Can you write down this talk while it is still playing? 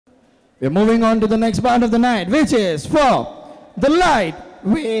We're moving on to the next part of the night, which is for the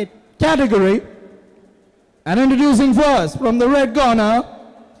lightweight category. And introducing first from the red corner,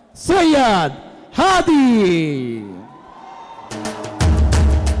 Syed, Hadi.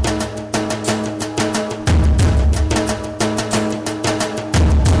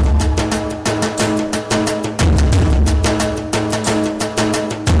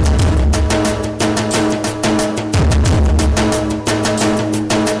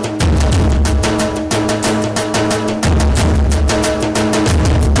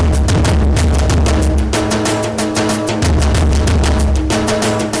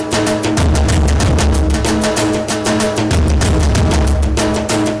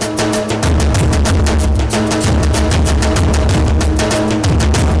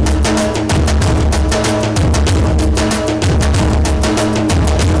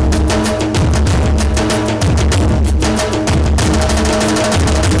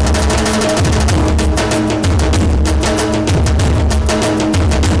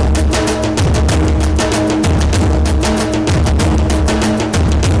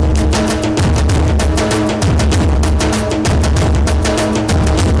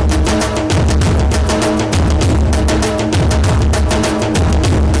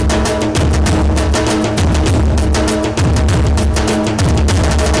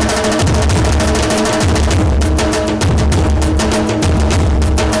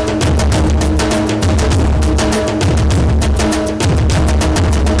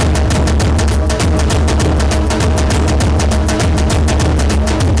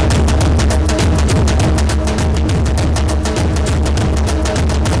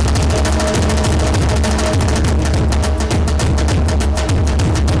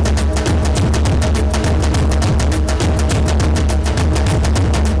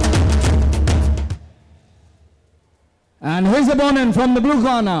 And his opponent from the blue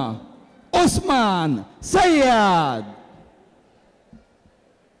corner, Osman, Syed.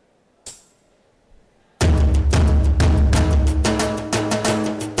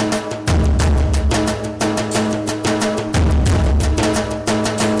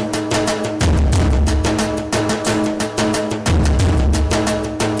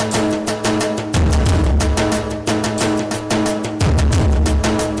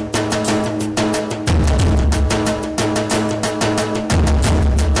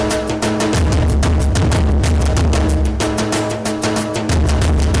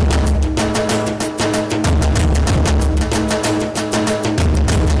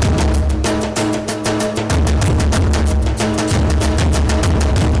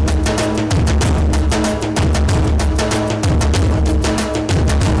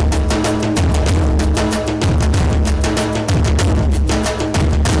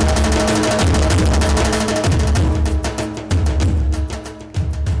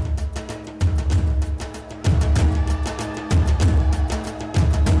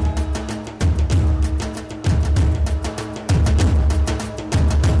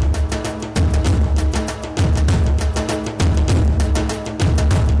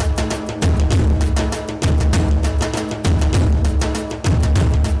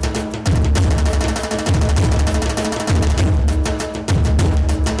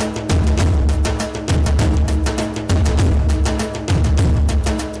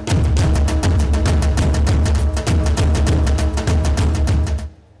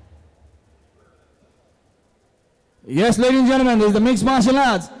 Yes, ladies and gentlemen, this is the Mixed Martial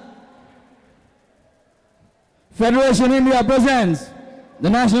Arts Federation India presents the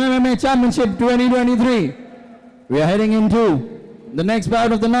National MMA Championship 2023. We are heading into the next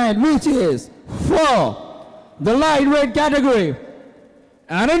bout of the night, which is for the lightweight category.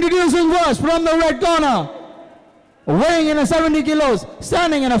 And introducing first from the red corner, weighing in at 70 kilos,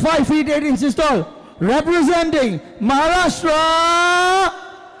 standing in a 5 feet 8 inches tall, representing Maharashtra,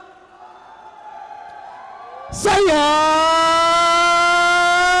 Syed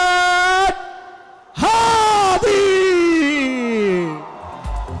Hadi.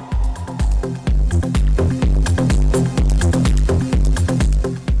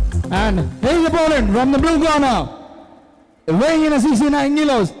 And his opponent from the blue corner, weighing in at 69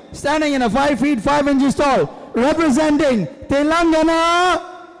 kilos, standing in a 5 feet 5 inches tall, representing Telangana,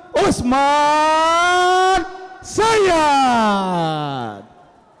 Osman, Syed.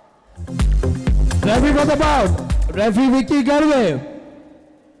 Referee for the bout, referee Vicky Garve.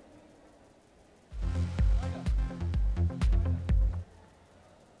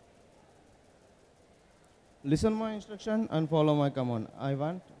 Listen my instruction and follow my command. I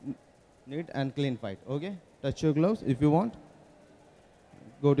want neat and clean fight. Okay? Touch your gloves if you want.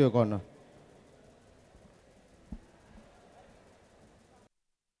 Go to your corner.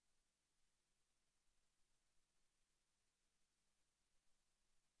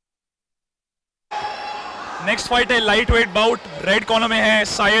 Next fight है light weight bought. Red corner में है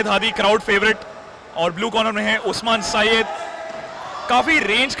सायद Hadi, crowd favourite, और blue corner में है उस्मान सायद। काफी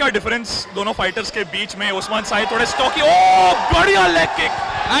range का डिफरेंस दोनों फाइटर्स के बीच में। उस्मान सायद थोड़े स्टॉकी, ओ बढ़िया लेग किक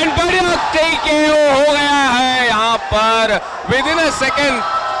एंड बढ़िया TKO हो गया है यहाँ पर विद इन अ सेकेंड।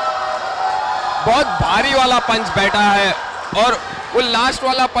 बहुत भारी वाला पंच बैठा है और वो लास्ट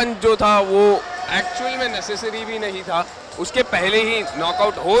वाला पंच जो था वो एक्चुअल में नेसेसरी भी नहीं था। उसके पहले ही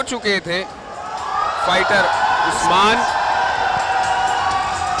नॉकआउट हो चुके थे fighter Usman.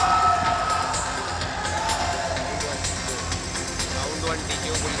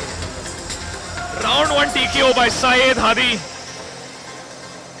 Round 1 TKO bye सायद हादी।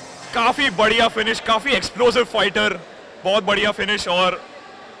 काफी बढ़िया फिनिश, काफी एक्सप्लोसिव फाइटर, बहुत बढ़िया फिनिश। और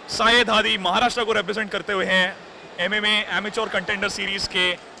सायद हादी महाराष्ट्र को रिप्रेजेंट करते हुए हैं MMA एमेच्योर कंटेंडर सीरीज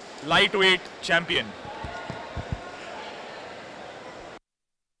के light weight champion.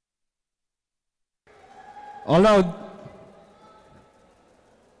 All right.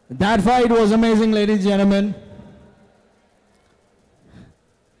 That fight was amazing, ladies and gentlemen.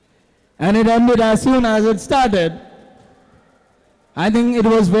 And it ended as soon as it started. I think it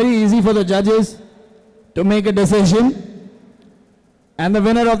was very easy for the judges to make a decision. And the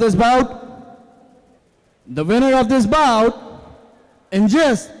winner of this bout, in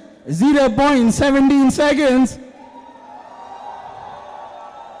just 0.17 seconds,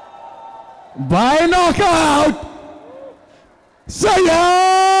 by knockout, Syed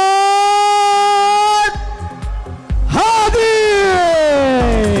Hadi!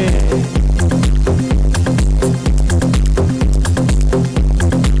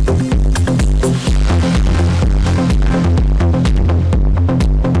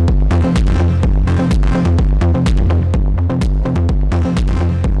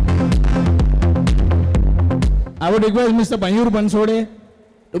 I would request Mr. Mayur Bansode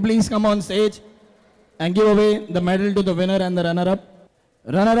to please come on stage and give away the medal to the winner and the runner-up.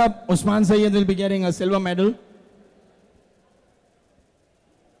 Runner-up Usman Syed will be getting a silver medal.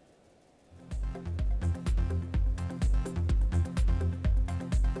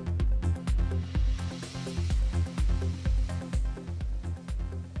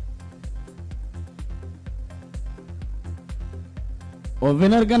 और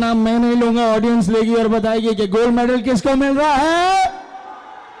winner का नाम मैं नहीं लूंगा, audience लेगी और बताएगी कि गोल्ड मेडल किसको मिल रहा है।